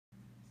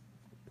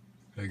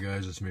Hey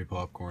guys, it's me,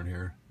 Popcorn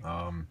here.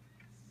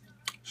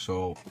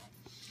 So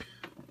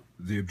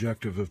the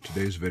objective of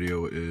today's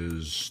video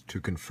is to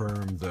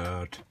confirm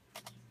that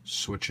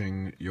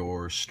switching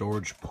your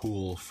storage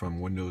pool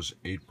from Windows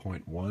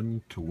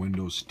 8.1 to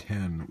Windows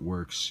 10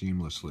 works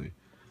seamlessly.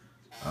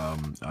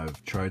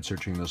 I've tried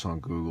searching this on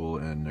Google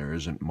and there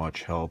isn't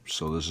much help,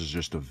 so this is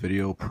just a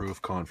video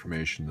proof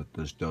confirmation that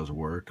this does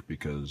work,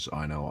 because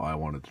I know I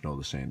wanted to know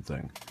the same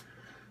thing.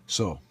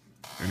 So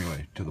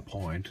anyway, to the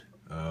point,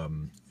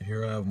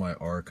 here I have my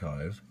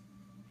archive,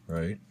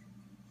 right?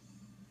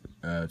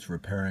 It's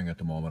repairing at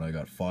the moment. I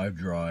got 5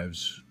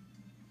 drives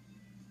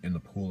in the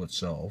pool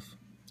itself,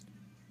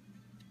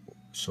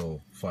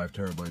 so 5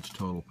 terabytes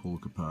total pool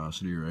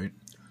capacity, right?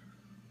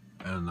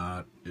 And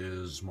that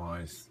is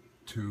my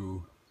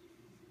 2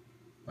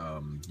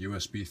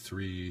 USB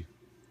 3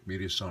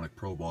 Mediasonic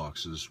Pro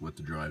boxes with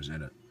the drives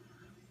in it.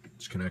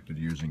 It's connected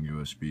using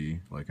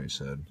USB, like I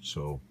said,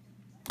 so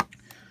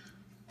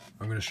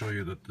I'm going to show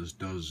you that this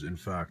does in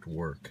fact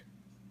work.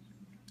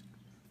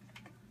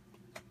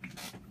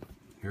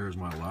 Here's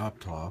my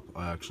laptop.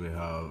 I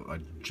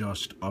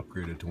just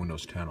upgraded to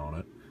Windows 10 on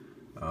it.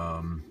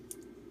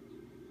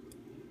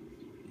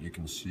 You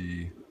can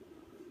see,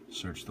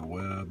 search the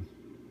web,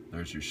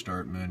 there's your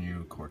start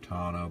menu,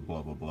 Cortana,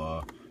 blah blah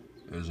blah.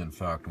 It is in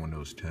fact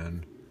Windows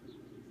 10.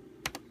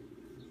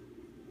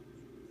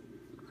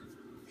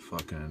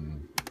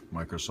 Fucking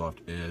Microsoft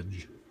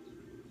Edge.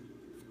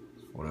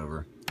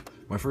 Whatever.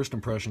 My first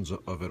impressions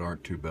of it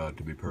aren't too bad,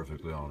 to be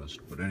perfectly honest.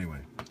 But anyway.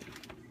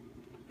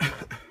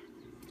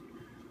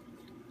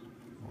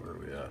 Where are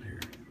we at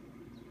here?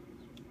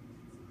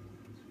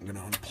 I'm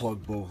gonna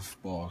unplug both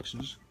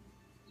boxes.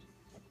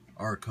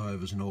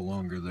 Archive is no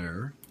longer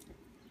there.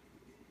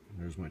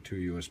 There's my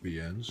 2 USB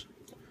ends.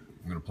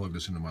 I'm gonna plug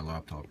this into my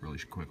laptop really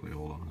quickly.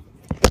 Hold on.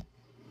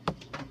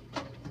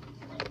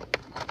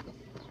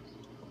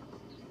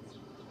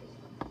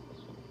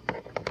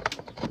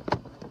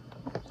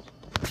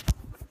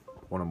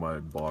 One of my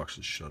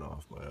boxes shut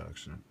off by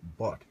accident,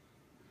 but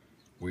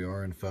we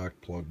are in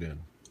fact plugged in.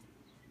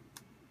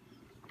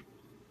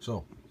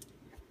 So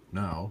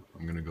now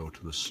I'm going to go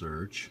to the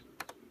search,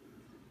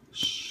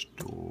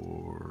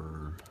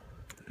 storage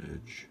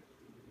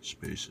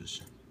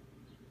spaces.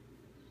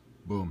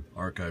 Boom,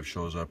 archive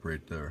shows up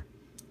right there.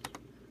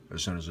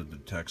 As soon as it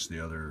detects the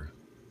other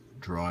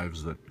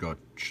drives that got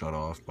shut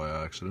off by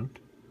accident,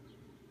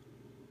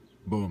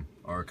 boom,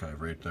 archive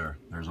right there.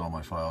 There's all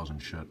my files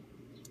and shit.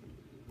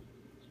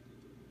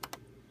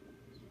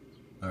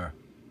 There.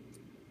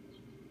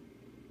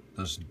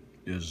 This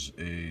is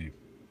a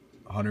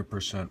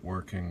 100%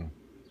 working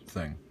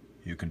thing.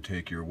 You can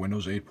take your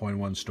Windows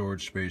 8.1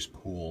 storage space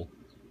pool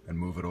and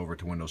move it over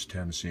to Windows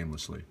 10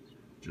 seamlessly.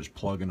 Just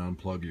plug and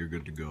unplug, you're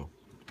good to go.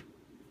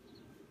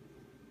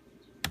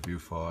 View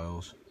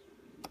files.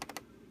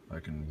 I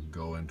can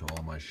go into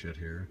all my shit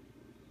here.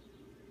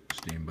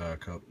 Steam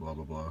backup, blah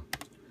blah blah.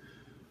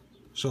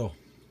 So,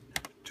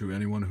 to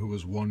anyone who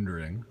was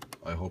wondering,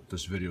 I hope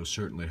this video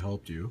certainly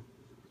helped you.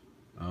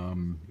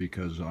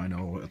 Because I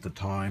know at the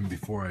time,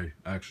 before I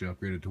actually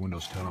upgraded to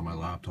Windows 10 on my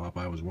laptop,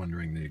 I was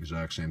wondering the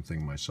exact same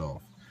thing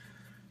myself.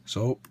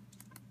 So,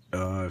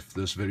 if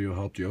this video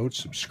helped you out,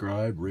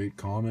 subscribe, rate,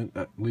 comment,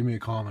 leave me a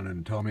comment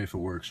and tell me if it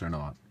works or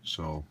not.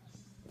 So,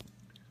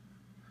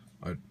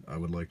 I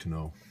would like to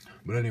know.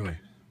 But anyway,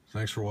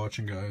 thanks for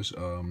watching, guys.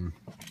 I'll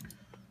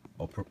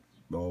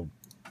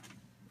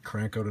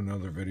crank out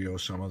another video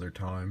some other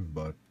time,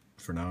 but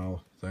for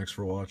now, thanks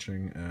for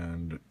watching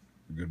and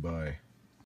goodbye.